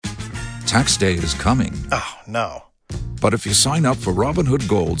Tax day is coming. Oh, no. But if you sign up for Robinhood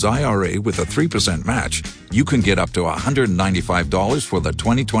Gold's IRA with a 3% match, you can get up to $195 for the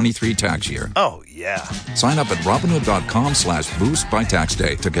 2023 tax year. Oh, yeah. Sign up at Robinhood.com/boost by tax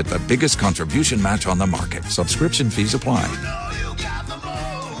day to get the biggest contribution match on the market. Subscription fees apply.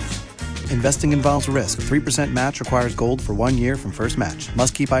 Investing involves risk. 3% match requires gold for 1 year from first match.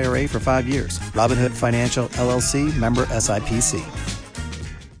 Must keep IRA for 5 years. Robinhood Financial, LLC, member SIPC.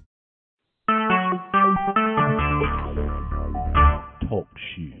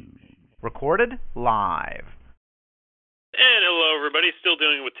 Recorded live. And hello, everybody. Still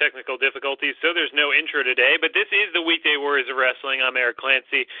dealing with technical difficulties, so there's no intro today. But this is the Weekday Warriors of Wrestling. I'm Eric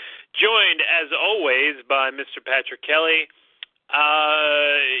Clancy, joined, as always, by Mr. Patrick Kelly.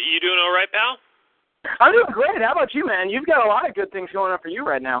 You doing all right, pal? I'm doing great. How about you, man? You've got a lot of good things going on for you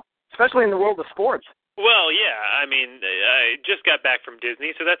right now, especially in the world of sports. Well, yeah. I mean, I just got back from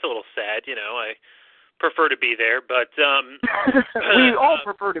Disney, so that's a little sad. You know, I prefer to be there, but we all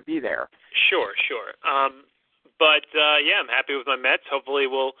prefer to be there. Sure. But yeah, I'm happy with my Mets. Hopefully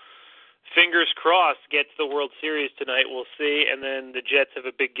we'll, fingers crossed, get to the World Series tonight. We'll see. And then the Jets have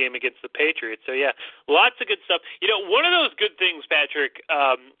a big game against the Patriots. So yeah, lots of good stuff. You know, one of those good things, Patrick,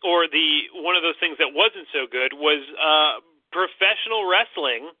 or one of those things that wasn't so good was professional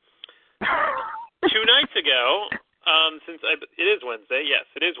wrestling 2 nights ago. It is Wednesday. Yes,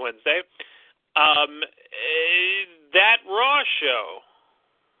 it is Wednesday. That Raw show.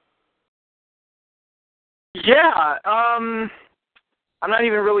 Yeah, I'm not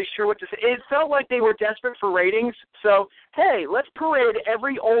even really sure what to say. It felt like they were desperate for ratings, so, hey, let's parade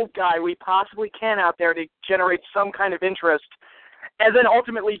every old guy we possibly can out there to generate some kind of interest, and then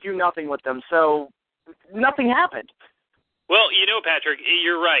ultimately do nothing with them, so nothing happened. Well, you know, Patrick,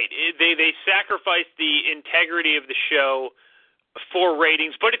 you're right. They sacrificed the integrity of the show for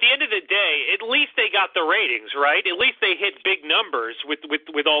ratings, but at the end of the day, at least they got the ratings, right? At least they hit big numbers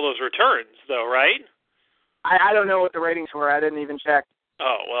with all those returns, though, right? I don't know what the ratings were. I didn't even check.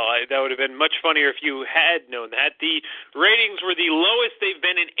 Oh, well, that would have been much funnier if you had known that. The ratings were the lowest they've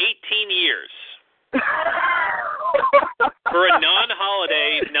been in 18 years. For a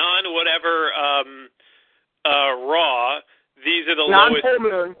non-holiday, non-whatever Raw, these are the lowest. Non-full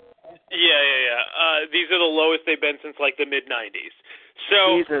moon. Yeah. These are the lowest they've been since, like, the mid-'90s.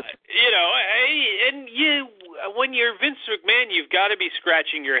 So, Jesus. You know, when you're Vince McMahon, you've got to be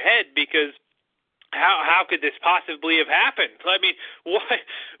scratching your head because how could this possibly have happened? I mean,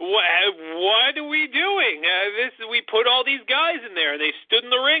 what are we doing? We put all these guys in there, and they stood in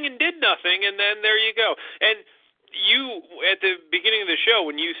the ring and did nothing, and then there you go. And you, at the beginning of the show,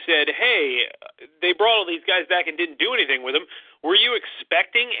 when you said, hey, they brought all these guys back and didn't do anything with them, were you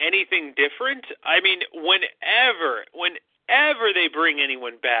expecting anything different? I mean, whenever they bring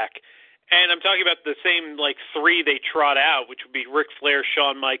anyone back, and I'm talking about the same, like, 3 they trot out, which would be Ric Flair,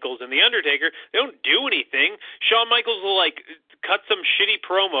 Shawn Michaels, and The Undertaker. They don't do anything. Shawn Michaels will, like, cut some shitty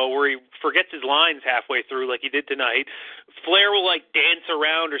promo where he forgets his lines halfway through like he did tonight. Flair will, like, dance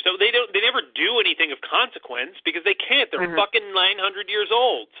around or so. They never do anything of consequence because they can't. They're fucking 900 years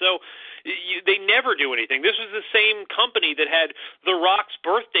old. So they never do anything. This was the same company that had The Rock's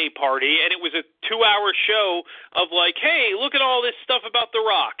birthday party, and it was a 2-hour show of like, hey, look at all this stuff about The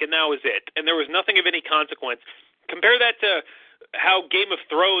Rock, and that was it. And there was nothing of any consequence. Compare that to how Game of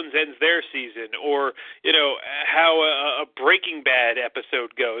Thrones ends their season, or, you know, how a Breaking Bad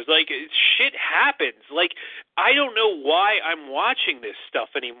episode goes. Like, shit happens. Like, I don't know why I'm watching this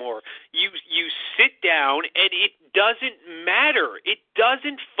stuff anymore. You sit down, and it doesn't matter. It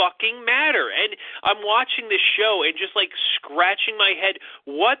doesn't fucking matter. And I'm watching this show and just, like, scratching my head.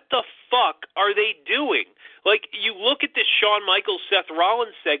 What the fuck are they doing? Like, you look at this Shawn Michaels, Seth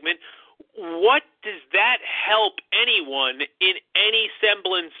Rollins segment. What does that help anyone in any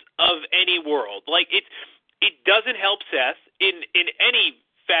semblance of any world? Like, it doesn't help Seth in any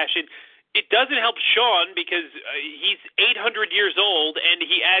fashion. It doesn't help Shawn because he's 800 years old and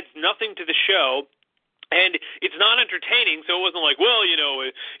he adds nothing to the show. And it's not entertaining, so it wasn't like, well, you know,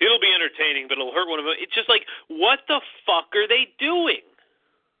 it'll be entertaining, but it'll hurt one of them. It's just like, what the fuck are they doing?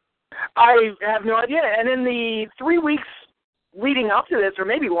 I have no idea. And in the 3 weeks leading up to this, or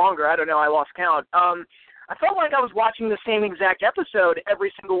maybe longer, I don't know, I lost count, I felt like I was watching the same exact episode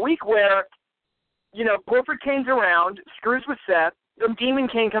every single week where, you know, Corporate Kane's around, screws with Seth, then Demon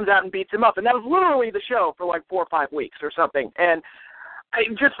Kane comes out and beats him up. And that was literally the show for like 4 or 5 weeks or something. And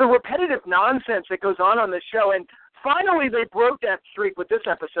just the repetitive nonsense that goes on this show. And finally they broke that streak with this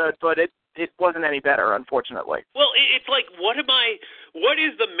episode, but it wasn't any better, unfortunately. Well, it's like, what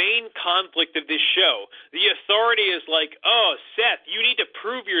is the main conflict of this show? The authority is like, oh, Seth, you need to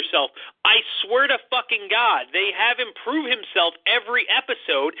prove yourself. I swear to fucking God, they have him prove himself every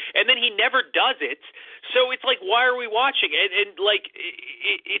episode, and then he never does it. So it's like, why are we watching? And like,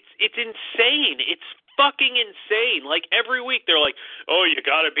 it's insane. It's fucking insane. Like, every week they're like, oh, you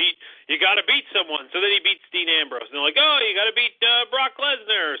gotta beat someone. So then he beats Dean Ambrose. And they're like, oh, you gotta beat Brock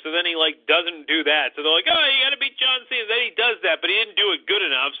Lesnar. So then he like doesn't do that. So they're like, oh, you gotta beat John Cena. Then he does that, but he didn't do it good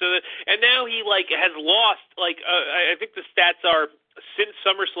enough. And now he like has lost, like, I think the stats are, since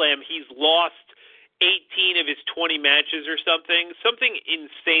SummerSlam, he's lost 18 of his 20 matches or something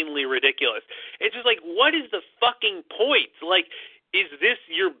insanely ridiculous. It's just like, what is the fucking point? Like, is this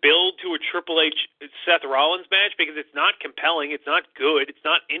your build to a Triple H Seth Rollins match? Because it's not compelling, it's not good, it's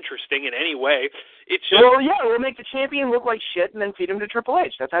not interesting in any way. It's just, well, yeah, we'll make the champion look like shit and then feed him to Triple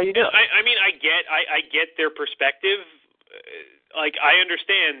H. That's how you do it. I mean, I get their perspective. Like, I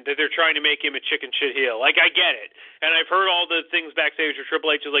understand that they're trying to make him a chicken shit heel. Like, I get it. And I've heard all the things backstage where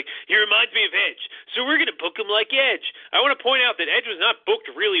Triple H is like, he reminds me of Edge, so we're going to book him like Edge. I want to point out that Edge was not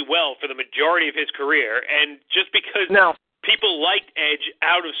booked really well for the majority of his career, and just because people liked Edge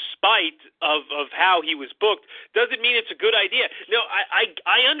out of spite of how he was booked doesn't mean it's a good idea. No,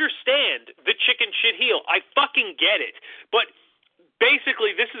 I understand the chicken shit heel. I fucking get it. But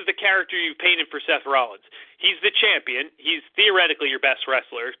basically, this is the character you've painted for Seth Rollins. He's the champion. He's theoretically your best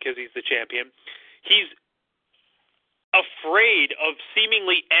wrestler because he's the champion. He's afraid of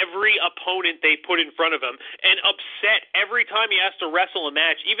seemingly every opponent they put in front of him and upset every time he has to wrestle a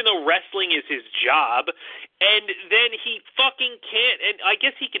match, even though wrestling is his job. And then he fucking can't, and I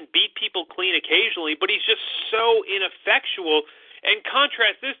guess he can beat people clean occasionally, but he's just so ineffectual. And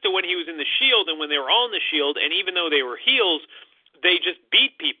contrast this to when he was in the Shield and when they were all in the Shield, and even though they were heels, they just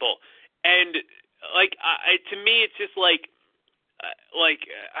beat people. And like, to me, it's just like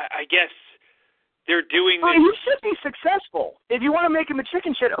I guess they're doing this. Well, he should be successful. If you want to make him a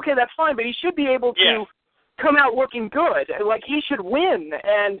chicken shit, okay, that's fine, but he should be able to come out looking good. Like, he should win,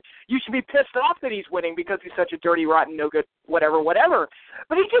 and you should be pissed off that he's winning because he's such a dirty, rotten, no good, whatever.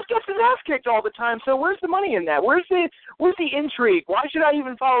 But he just gets his ass kicked all the time, so where's the money in that? Where's the intrigue? Why should I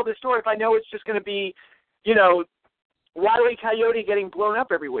even follow this story if I know it's just going to be, Wile E. Coyote getting blown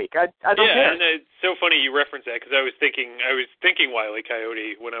up every week? I don't care. Yeah, and it's so funny you reference that because I was thinking Wile E.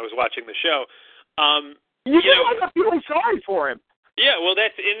 Coyote when I was watching the show. You end up feeling sorry for him. Yeah, well,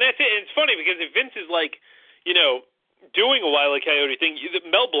 that's it. And it's funny because if Vince is like, doing a Wile E. Coyote thing,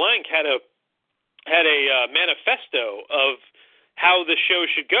 Mel Blanc had a manifesto of how the show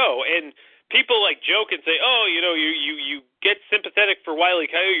should go, and people like joke and say, oh, you get sympathetic for Wile E.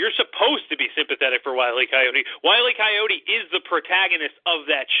 Coyote. You're supposed to be sympathetic for Wile E. Coyote. Wile E. Coyote is the protagonist of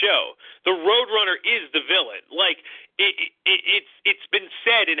that show. The Roadrunner is the villain. Like, it's been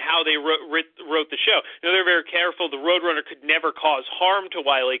said in how they wrote the show. They're very careful. The Roadrunner could never cause harm to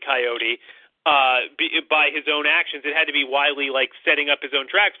Wile E. Coyote by his own actions. It had to be Wile E. like setting up his own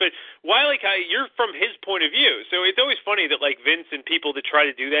tracks. But Wile E. Coyote, you're from his point of view. So it's always funny that like Vince and people that try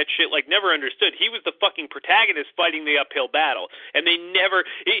to do that shit like never understood. He was the fucking protagonist fighting the uphill battle. And they never,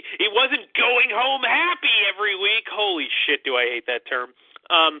 he wasn't going home happy every week. Holy shit, do I hate that term.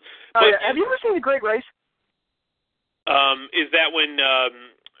 Have you ever seen The Great Race? Is that when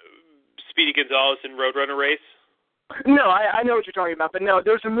Speedy Gonzalez and Roadrunner race? No, I know what you're talking about, but no,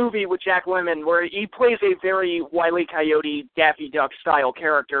 there's a movie with Jack Lemmon where he plays a very Wile E. Coyote, Daffy Duck style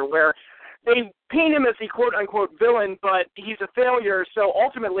character where they paint him as the quote-unquote villain, but he's a failure, so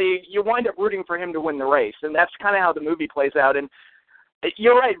ultimately you wind up rooting for him to win the race, and that's kind of how the movie plays out. And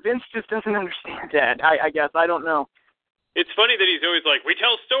you're right, Vince just doesn't understand that, I guess. I don't know. It's funny that he's always like, we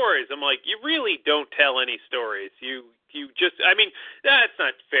tell stories. I'm like, you really don't tell any stories. You just, I mean, that's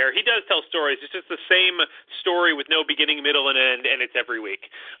not fair. He does tell stories. It's just the same story with no beginning, middle, and end, and it's every week.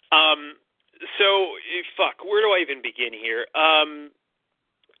 Where do I even begin here?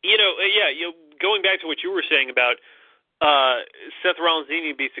 Going back to what you were saying about Seth Rollins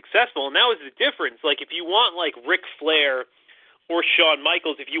needing to be successful, and that was the difference. Like, if you want, like, Ric Flair or Shawn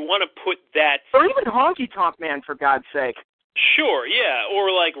Michaels, if you want to put that... Or even Honky Tonk Man, for God's sake. Sure, yeah,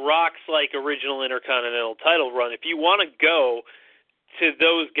 or like Rock's like original Intercontinental title run. If you want to go to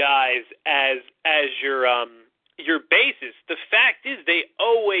those guys as your basis, the fact is they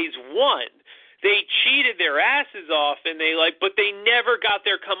always won. They cheated their asses off, but they never got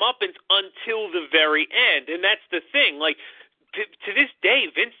their comeuppance until the very end, and that's the thing. Like, to this day,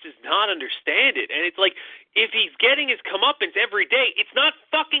 Vince does not understand it, and it's like, if he's getting his comeuppance every day, it's not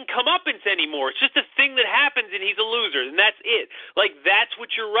fucking comeuppance anymore. It's just a thing that happens, and he's a loser, and that's it. Like, that's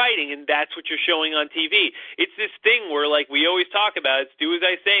what you're writing, and that's what you're showing on TV. It's this thing where, like, we always talk about, it's do as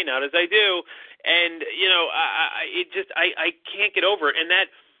I say, not as I do. And, you know, I can't get over it. And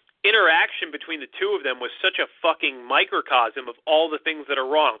that interaction between the two of them was such a fucking microcosm of all the things that are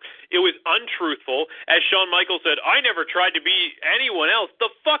wrong. It was untruthful. As Shawn Michaels said, I never tried to be anyone else.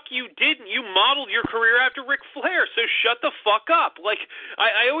 The fuck you didn't. You modeled your career after Ric Flair, so shut the fuck up. Like,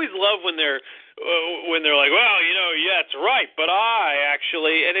 I always love when they're like, well, you know, yeah, it's right, but I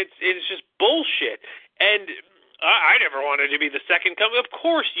actually, and it's just bullshit. And I never wanted to be the second company. Of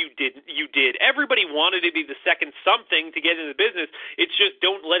course you didn't. You did. Everybody wanted to be the second something to get into the business. It's just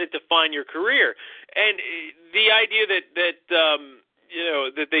don't let it define your career. And the idea that you know,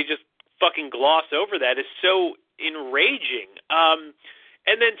 that they just fucking gloss over that is so enraging.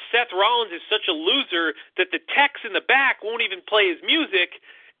 And then Seth Rollins is such a loser that the techs in the back won't even play his music,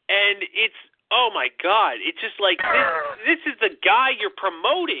 and it's, oh my God, it's just like this is the guy you're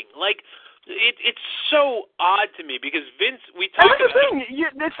promoting. Like, it's so odd to me because Vince, we talk about... That's the thing.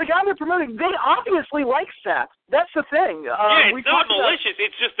 It's the guy they're promoting. They obviously like Seth. That's the thing. Yeah, it's not malicious.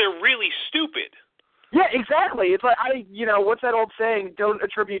 It's just they're really stupid. Yeah, exactly. It's like, what's that old saying? Don't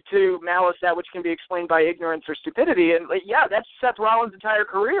attribute to malice that which can be explained by ignorance or stupidity. And, yeah, that's Seth Rollins' entire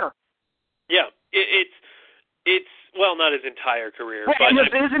career. Yeah, it's well, not his entire career. Yeah,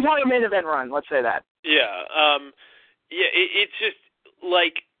 but his entire main event run, let's say that. Yeah, it's just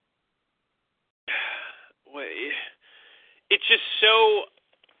like... It's just so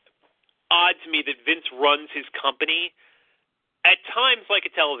odd to me that Vince runs his company at times like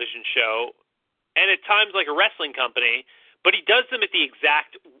a television show and at times like a wrestling company, but he does them at the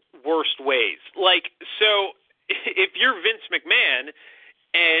exact worst ways. Like, so if you're Vince McMahon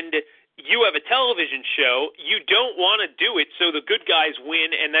and you have a television show, you don't want to do it so the good guys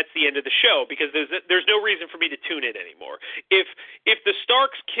win and that's the end of the show because there's no reason for me to tune in anymore. If the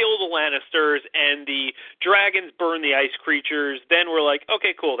Starks kill the Lannisters and the dragons burn the ice creatures, then we're like,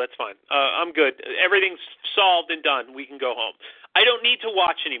 okay, cool, that's fine. I'm good. Everything's solved and done. We can go home. I don't need to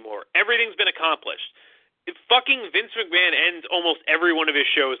watch anymore. Everything's been accomplished. Fucking Vince McMahon ends almost every one of his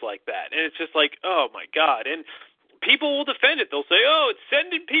shows like that. And it's just like, oh my God. And people will defend it. They'll say, oh, it's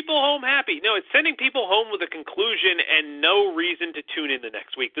sending people home happy. No, it's sending people home with a conclusion and no reason to tune in the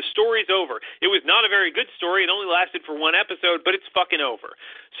next week. The story's over. It was not a very good story. It only lasted for one episode, but it's fucking over.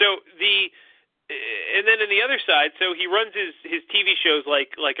 So and then on the other side, so he runs his TV shows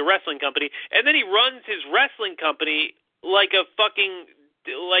like a wrestling company, and then he runs his wrestling company like a fucking,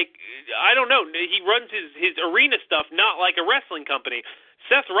 like, I don't know. He runs his arena stuff not like a wrestling company.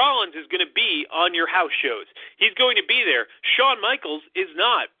 Seth Rollins is going to be on your house shows. He's going to be there. Shawn Michaels is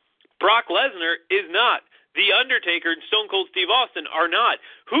not. Brock Lesnar is not. The Undertaker and Stone Cold Steve Austin are not.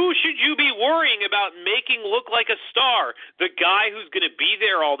 Who should you be worrying about making look like a star? The guy who's going to be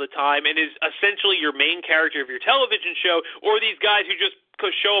there all the time and is essentially your main character of your television show, or these guys who just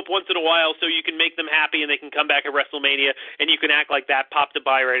show up once in a while so you can make them happy and they can come back at WrestleMania and you can act like that pop to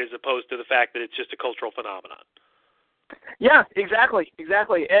buy right as opposed to the fact that it's just a cultural phenomenon. Yeah, exactly.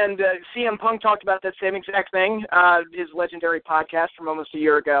 And CM Punk talked about that same exact thing, his legendary podcast from almost a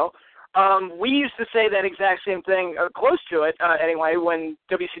year ago. We used to say that exact same thing, close to it anyway, when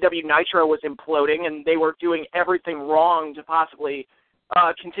WCW Nitro was imploding and they were doing everything wrong to possibly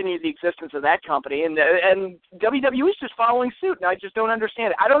continue the existence of that company. And WWE is just following suit, and I just don't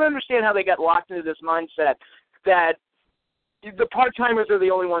understand it. I don't understand how they got locked into this mindset that the part-timers are the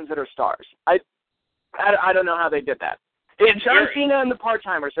only ones that are stars. I don't know how they did that. John Cena and the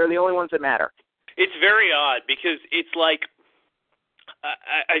part-timers are the only ones that matter. It's very odd because it's like,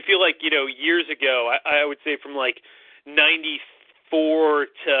 I feel like, years ago, I would say from like 94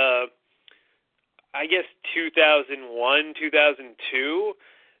 to, I guess, 2001, 2002,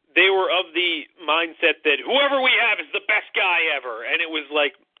 they were of the mindset that whoever we have is the best guy ever. And it was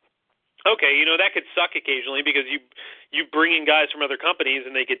like, okay, that could suck occasionally because you bring in guys from other companies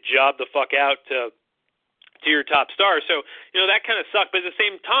and they get jobbed the fuck out to your top stars. So, that kind of sucked. But at the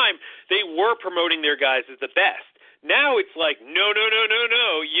same time, they were promoting their guys as the best. Now it's like, no.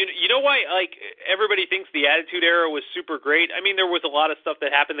 You know why, like, everybody thinks the Attitude Era was super great? I mean, there was a lot of stuff that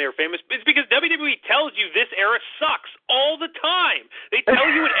happened. They were famous. It's because WWE tells you this era sucks all the time. They tell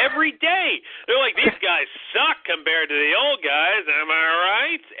you it every day. They're like, these guys suck compared to the old guys. Am I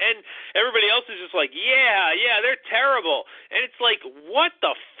right? And everybody else is just like, yeah, they're terrible. And it's like, what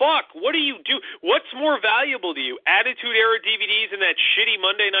the fuck? What do you do? What's more valuable to you? Attitude Era DVDs and that shitty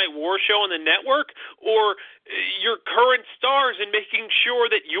Monday Night War show on the network? Or your your current stars and making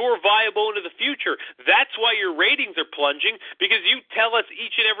sure that you're viable into the future. That's why your ratings are plunging, because you tell us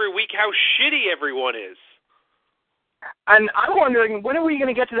each and every week how shitty everyone is. And I'm wondering, when are we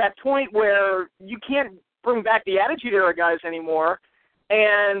going to get to that point where you can't bring back the Attitude Era guys anymore,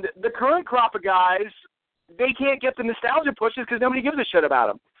 and the current crop of guys, they can't get the nostalgia pushes because nobody gives a shit about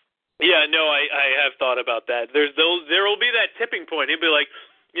them? Yeah, no, I have thought about that. There will be that tipping point. It'll be like,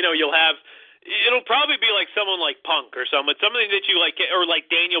 it'll probably be like someone like Punk or something that you like, or like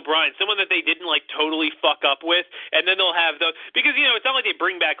Daniel Bryan, someone that they didn't like totally fuck up with, and then they'll have because it's not like they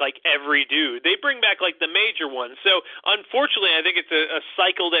bring back like every dude. They bring back like the major ones. So unfortunately, I think it's a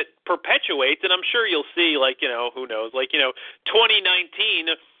cycle that perpetuates, and I'm sure you'll see who knows,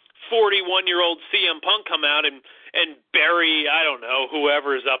 2019, 41-year-old CM Punk come out and bury, I don't know,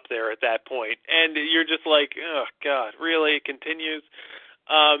 whoever's up there at that point. And you're just like, oh, God, really? It continues?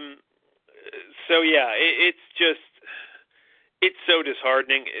 So, yeah, it's so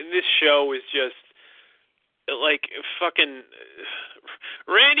disheartening. This show is just, like, fucking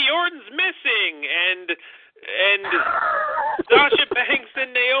Randy Orton's missing, and Sasha Banks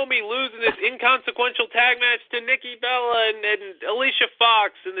and Naomi losing this inconsequential tag match to Nikki Bella and Alicia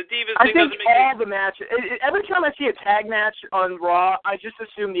Fox, and the Divas thing doesn't make all the matches. Every time I see a tag match on Raw, I just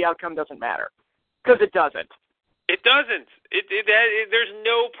assume the outcome doesn't matter, because it doesn't. It doesn't. There's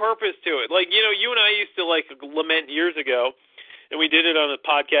no purpose to it. Like, you and I used to like lament years ago, and we did it on a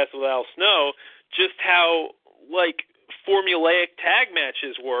podcast with Al Snow, just how like formulaic tag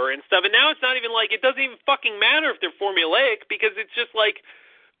matches were and stuff. And now it's not even like, it doesn't even fucking matter if they're formulaic, because it's just like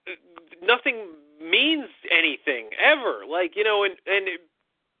nothing means anything ever. Like,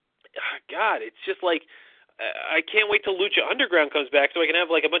 God, it's just like, I can't wait till Lucha Underground comes back so I can have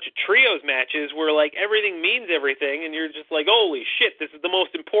like a bunch of trios matches where like everything means everything, and you're just like, holy shit, this is the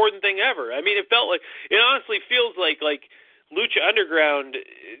most important thing ever. I mean, it honestly feels like Lucha Underground,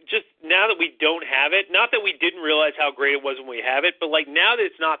 just now that we don't have it, not that we didn't realize how great it was when we have it, but like now that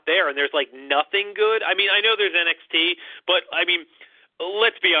it's not there and there's like nothing good. I mean, I know there's NXT, but I mean,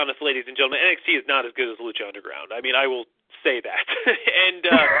 let's be honest, ladies and gentlemen, NXT is not as good as Lucha Underground. I mean, I will say that. And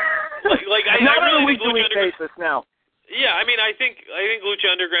I really think Lucha Underground. Now. Yeah, I mean, I think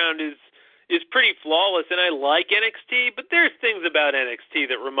Lucha Underground is pretty flawless, and I like NXT, but there's things about NXT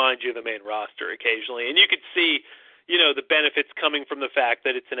that remind you of the main roster occasionally, and you could see, the benefits coming from the fact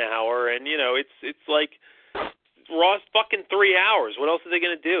that it's an hour, and it's like Raw's fucking 3 hours. What else are they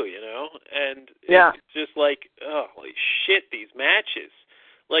gonna do? And yeah, it's just like, oh, holy shit, these matches.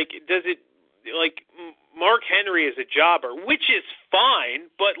 Like, does it? Like, Mark Henry is a jobber, which is fine,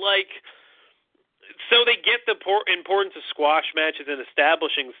 but like, so they get the importance of squash matches and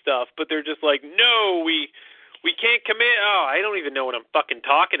establishing stuff, but they're just like, no, we can't commit. Oh, I don't even know what I'm fucking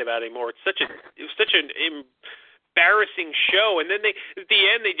talking about anymore. It was such an embarrassing show. And then at the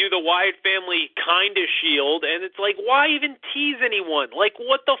end they do the Wyatt family kinda shield, and it's like, why even tease anyone? Like,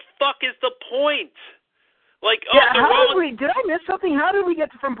 what the fuck is the point? Like, yeah, did I miss something? How did we get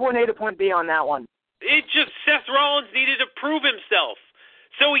from point A to point B on that one? It just, Seth Rollins needed to prove himself.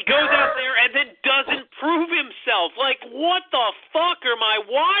 So he goes out there and then doesn't prove himself. Like, what the fuck am I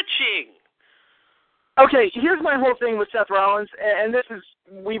watching? Okay, here's my whole thing with Seth Rollins, and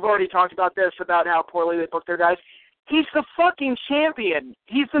we've already talked about this, about how poorly they booked their guys. He's the fucking champion.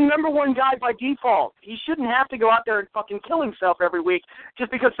 He's the number one guy by default. He shouldn't have to go out there and fucking kill himself every week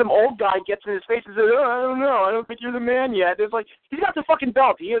just because some old guy gets in his face and says, oh, I don't know, I don't think you're the man yet. It's like, he's got the fucking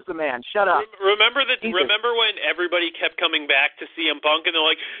belt. He is the man. Shut up. Remember when everybody kept coming back to CM Punk and they're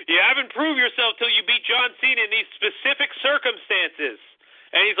like, you haven't proved yourself till you beat John Cena in these specific circumstances.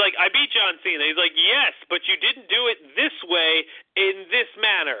 And he's like, I beat John Cena. He's like, yes, but you didn't do it this way in this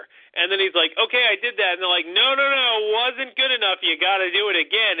manner. And then he's like, okay, I did that. And they're like, no, wasn't good enough. You got to do it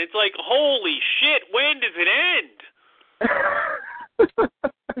again. It's like, holy shit, when does it end?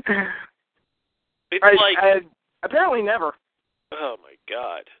 It's apparently never. Oh, my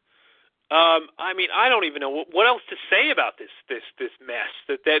God. I mean, I don't even know what else to say about this mess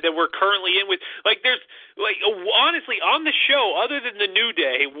that we're currently in with. Like, there's, like, honestly, on the show, other than the New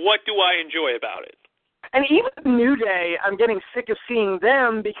Day, what do I enjoy about it? And even the New Day, I'm getting sick of seeing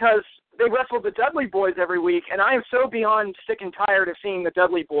them because they wrestle the Dudley Boys every week, and I am so beyond sick and tired of seeing the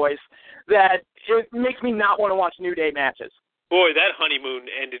Dudley Boys that it makes me not want to watch New Day matches. Boy, that honeymoon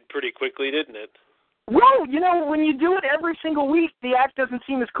ended pretty quickly, didn't it? Well, when you do it every single week, the act doesn't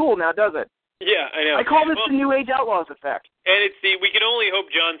seem as cool now, does it? Yeah, I know. I call this the New Age Outlaws effect. And we can only hope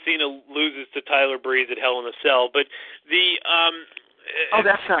John Cena loses to Tyler Breeze at Hell in a Cell, but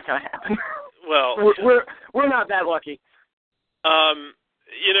that's not going to happen. Well, we're not that lucky.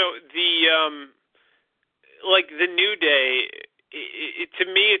 like the New Day, to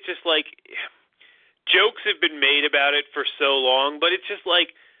me, it's just like jokes have been made about it for so long, but it's just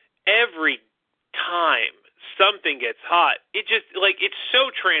like every time something gets hot, it just like it's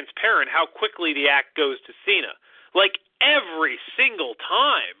so transparent how quickly the act goes to Cena. Like every single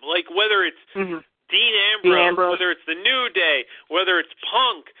time, like whether it's Dean Ambrose, whether it's the New Day, whether it's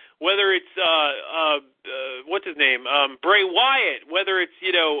Punk, whether it's what's his name, Bray Wyatt, whether it's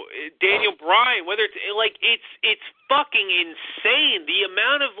Daniel Bryan, whether it's like it's fucking insane the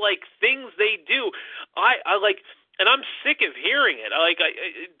amount of like things they do. I like, and I'm sick of hearing it.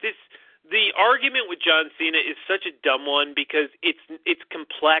 The argument with John Cena is such a dumb one because it's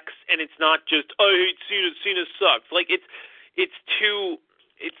complex and it's not just I hate Cena. Cena sucks. Like it's too.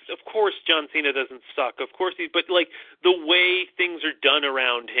 It's of course John Cena doesn't suck. Of course but like the way things are done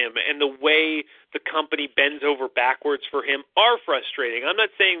around him and the way the company bends over backwards for him are frustrating. I'm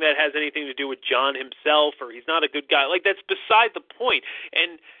not saying that has anything to do with John himself or he's not a good guy. Like that's beside the point.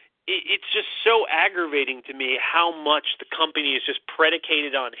 And it's just so aggravating to me how much the company is just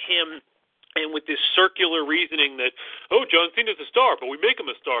predicated on him. And with this circular reasoning that, John Cena's a star, but we make him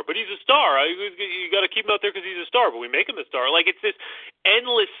a star, but he's a star. You got to keep him out there because he's a star, but we make him a star. Like it's this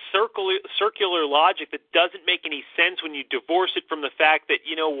endless circular logic that doesn't make any sense when you divorce it from the fact that,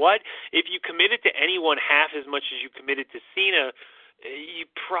 you know what, if you committed to anyone half as much as you committed to Cena, you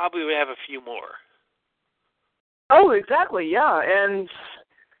probably would have a few more. Oh, exactly, yeah, and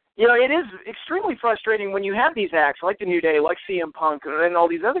it is extremely frustrating when you have these acts like the New Day, like CM Punk, and all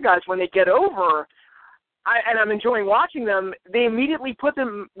these other guys. When they get over, and I'm enjoying watching them, they immediately put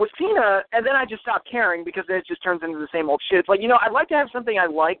them with Cena, and then I just stop caring because then it just turns into the same old shit. It's like, I'd like to have something I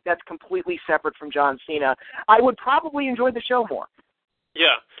like that's completely separate from John Cena. I would probably enjoy the show more.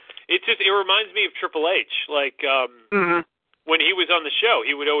 Yeah. It reminds me of Triple H. Like, when he was on the show,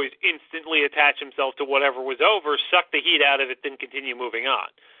 he would always instantly attach himself to whatever was over, suck the heat out of it, then continue moving on.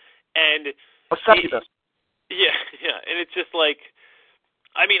 And and it's just like,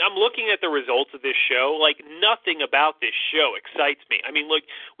 I mean, I'm looking at the results of this show. Like, nothing about this show excites me. I mean, look,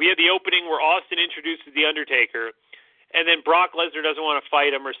 we had the opening where Austin introduces The Undertaker, and then Brock Lesnar doesn't want to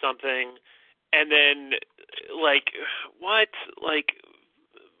fight him or something, and then, like, what? Like,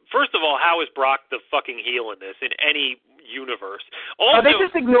 first of all, how is Brock the fucking heel in this, in any universe? Also, are they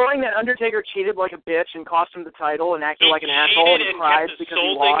just ignoring that Undertaker cheated like a bitch and cost him the title and acted like an asshole and cried because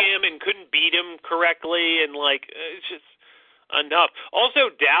he lost? Him and couldn't beat him correctly, and like it's just enough. Also,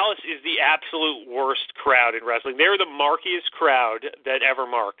 Dallas is the absolute worst crowd in wrestling. They're the markiest crowd that ever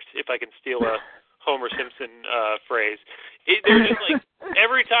marked, if I can steal a Homer Simpson phrase. They're just like,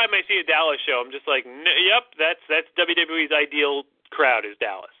 every time I see a Dallas show, I'm just like, yep, that's WWE's ideal crowd is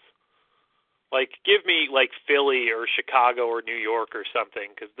Dallas. Like, give me, like, Philly or Chicago or New York or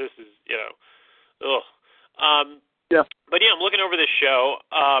something, because this is, ugh. Yeah. But, yeah, I'm looking over this show.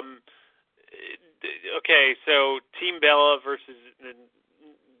 Okay, so Team Bella versus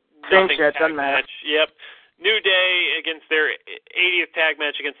Same shit, doesn't matter. Match. Yep. New Day against their 80th tag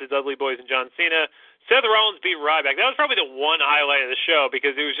match against the Dudley Boys and John Cena. Seth Rollins beat Ryback. That was probably the one highlight of the show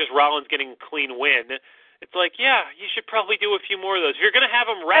because it was just Rollins getting a clean win. It's like, yeah, you should probably do a few more of those. If you're going to have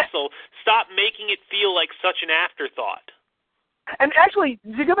them wrestle, stop making it feel like such an afterthought. And actually,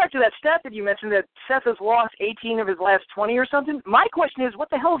 to go back to that stat that you mentioned, that Seth has lost 18 of his last 20 or something, my question is, what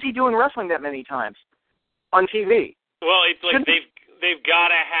the hell is he doing wrestling that many times on TV? Well, it's like they've got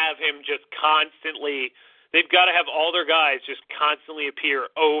to have him just constantly, they've got to have all their guys just constantly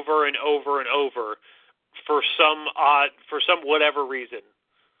appear over and over and over for some whatever reason.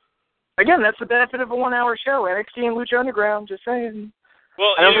 Again, that's the benefit of a 1-hour show. NXT and Lucha Underground, just saying.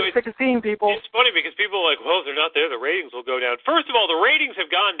 Well, I don't get sick of seeing people. It's funny because people are like, well, if they're not there, the ratings will go down. First of all, the ratings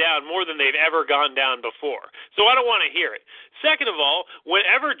have gone down more than they've ever gone down before. So I don't want to hear it. Second of all,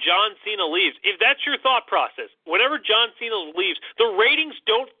 whenever John Cena leaves, if that's your thought process, whenever John Cena leaves, the ratings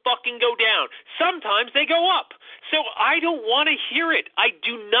don't fucking go down. Sometimes they go up. So I don't want to hear it. I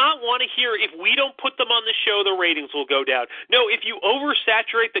do not want to hear if we don't put them on the show, the ratings will go down. No, if you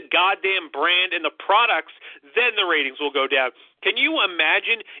oversaturate the goddamn brand and the products, then the ratings will go down. Can you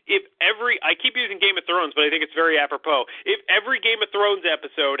imagine if I keep using Game of Thrones, but I think it's very apropos, if every Game of Thrones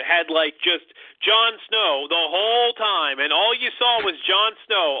episode had like just Jon Snow the whole time and all you saw was Jon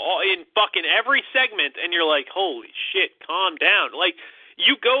Snow in fucking every segment and you're like, holy shit, calm down. Like,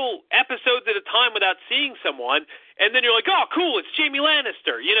 you go episodes at a time without seeing someone and then you're like, oh, cool, it's Jaime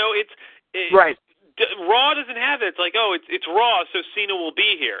Lannister. Right. Raw doesn't have it. It's like, oh, it's Raw, so Cena will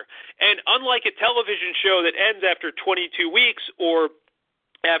be here. And unlike a television show that ends after 22 weeks or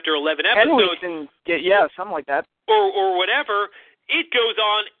after 11 episodes, 10 weeks and, yeah, something like that, or whatever, it goes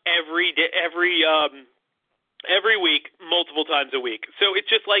on every day, every every week, multiple times a week. So it's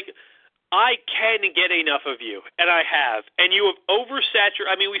just like, I can get enough of you, and I have. And you have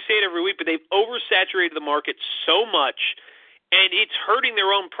oversaturated, I mean, we say it every week, but they've oversaturated the market so much, and it's hurting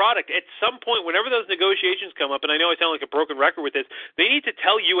their own product. At some point, whenever those negotiations come up, and I know I sound like a broken record with this, they need to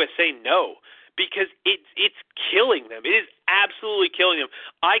tell USA no, because it's killing them. It is absolutely killing them.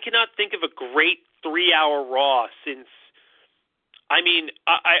 I cannot think of a great 3-hour Raw since, I mean,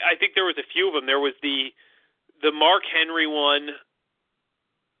 I think there was a few of them. There was the Mark Henry one.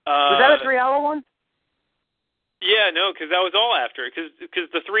 Was that a 3-hour one? Yeah, no, because that was all after. Because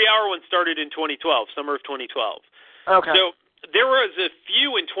the 3-hour one started in 2012, summer of 2012. Okay. So there was a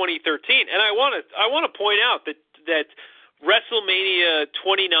few in 2013, and I want to point out that WrestleMania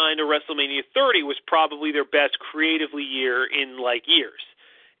 29 to WrestleMania 30 was probably their best creatively year in like years,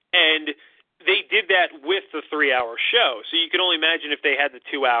 and they did that with the 3-hour show. So you can only imagine if they had the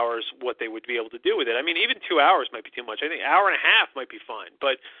 2 hours, what they would be able to do with it. I mean, even 2 hours might be too much. I think an hour and a half might be fine.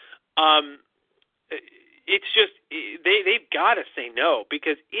 But it's just they've got to say no,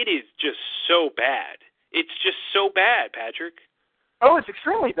 because it is just so bad. It's just so bad, Patrick. Oh, it's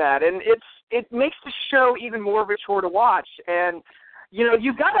extremely bad, and it makes the show even more of a chore to watch. And you know,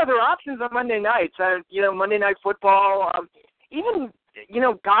 you've got other options on Monday nights. You know, Monday Night Football, even. You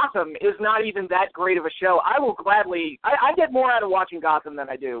know, Gotham is not even that great of a show. I will gladly – I get more out of watching Gotham than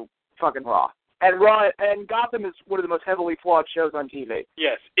I do fucking Raw. And Gotham is one of the most heavily flawed shows on TV.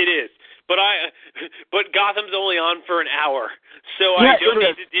 Yes, it is. But Gotham's only on for an hour, so I don't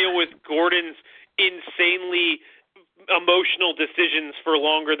need to deal with Gordon's insanely emotional decisions for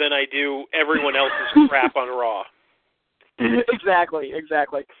longer than I do everyone else's crap on Raw. Exactly.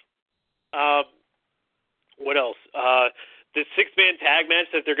 What else? The 6-man tag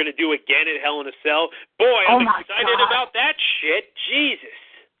match that they're going to do again at Hell in a Cell. Boy, I'm excited about that shit. Jesus.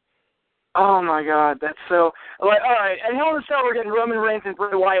 Oh, my God. That's so... Like, all right, at Hell in a Cell, we're getting Roman Reigns and Bray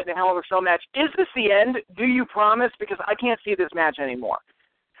Wyatt in a Hell in a Cell match. Is this the end? Do you promise? Because I can't see this match anymore.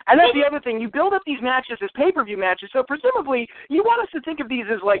 And that's the other thing. You build up these matches as pay-per-view matches, so presumably you want us to think of these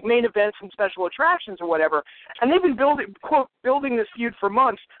as like main events and special attractions or whatever. And they've been building this feud for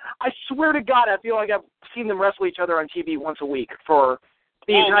months. I swear to God, I feel like I've seen them wrestle each other on TV once a week for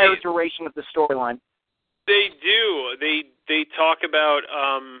the entire duration of the storyline. They do. They talk about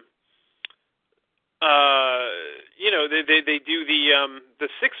you know, they do the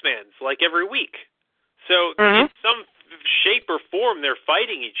 6-mans like every week. So in some shape or form they're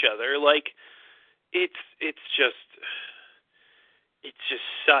fighting each other. Like it's just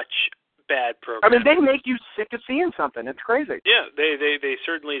such bad programming. I mean, they make you sick of seeing something. It's crazy. Yeah, they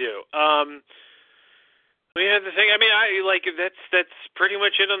certainly do. Yeah, the thing, I mean, that's pretty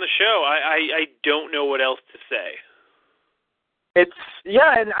much it on the show. I don't know what else to say.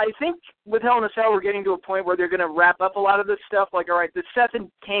 And I think with Hell in a Cell we're getting to a point where they're going to wrap up a lot of this stuff. Like, all right, the Seth and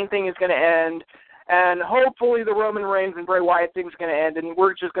Kane thing is going to end, and hopefully the Roman Reigns and Bray Wyatt thing is going to end, and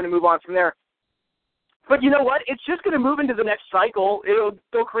we're just going to move on from there. But you know what? It's just going to move into the next cycle.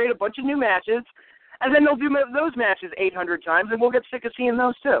 They'll create a bunch of new matches, and then they'll do those matches 800 times, and we'll get sick of seeing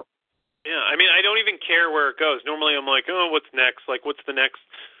those too. Yeah, I mean, I don't even care where it goes. Normally I'm like, oh, what's next? Like, what's the next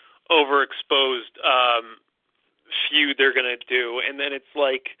overexposed feud they're going to do? And then it's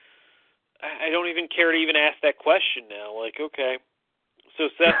like, I don't even care to even ask that question now. Like, okay, so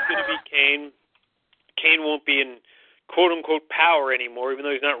Seth's going to be Kane. Kane won't be in quote-unquote power anymore, even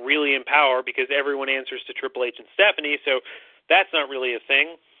though he's not really in power because everyone answers to Triple H and Stephanie, so that's not really a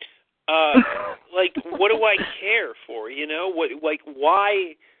thing. Like, what do I care for, you know? Why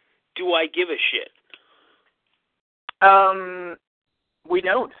do I give a shit? We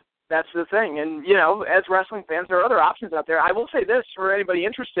don't. That's the thing. And, you know, as wrestling fans, there are other options out there. I will say this for anybody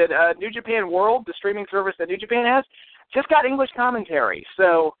interested. New Japan World, the streaming service that New Japan has, just got English commentary.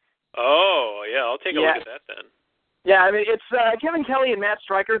 So. Oh, yeah, I'll take a look at that then. Yeah, I mean, it's Kevin Kelly and Matt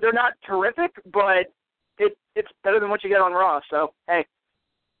Stryker. They're not terrific, but it's better than what you get on Raw. So, hey.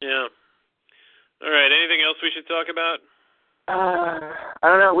 Yeah. All right, anything else we should talk about? I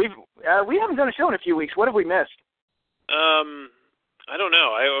don't know. We haven't done a show in a few weeks. What have we missed? I don't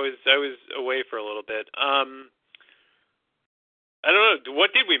know. I was away for a little bit. I don't know.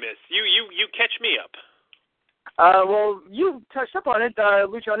 What did we miss? You catch me up. Well, you touched up on it.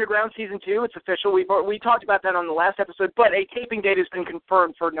 Lucha Underground Season 2, it's official. We talked about that on the last episode, but a taping date has been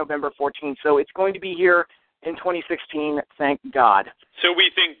confirmed for November 14th, so it's going to be here in 2016, thank God. So we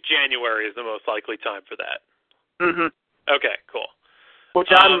think January is the most likely time for that. Mm-hmm. Okay, cool. Which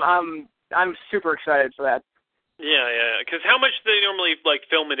I'm super excited for that. Yeah. Because how much do they normally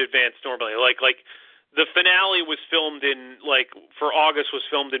film in advance? Normally, like the finale was filmed in for August was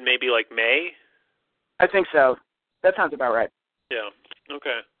filmed in maybe May. I think so. That sounds about right. Yeah.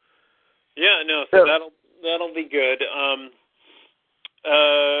 Okay. Yeah. No. So that'll be good.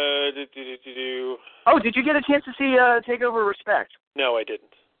 Oh, did you get a chance to see Takeover Respect? No, I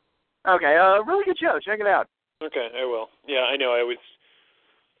didn't. Okay. Really good show. Check it out. Okay, I will. Yeah, I know. I was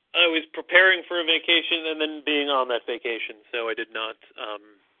preparing for a vacation and then being on that vacation, so I did not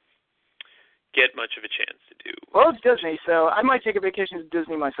get much of a chance to do. Well, it's Disney, so I might take a vacation to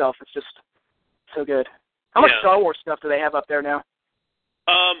Disney myself. It's just so good. How much Star Wars stuff do they have up there now?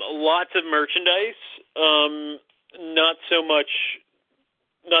 Lots of merchandise. Not so much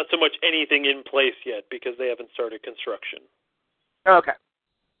anything in place yet because they haven't started construction. Okay.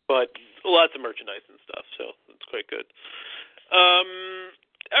 But lots of merchandise and stuff, so it's quite good.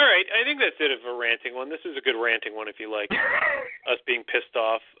 All right, I think that's it of a ranting one. This is a good ranting one if you like us being pissed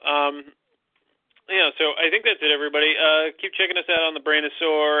off. So I think that's it, everybody. Keep checking us out on the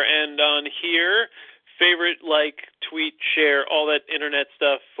Brainosaur and on here. Favorite, like, tweet, share, all that internet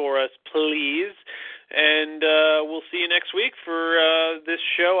stuff for us, please. And we'll see you next week for this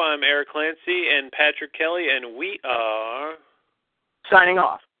show. I'm Eric Clancy and Patrick Kelly, and we are... signing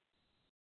off.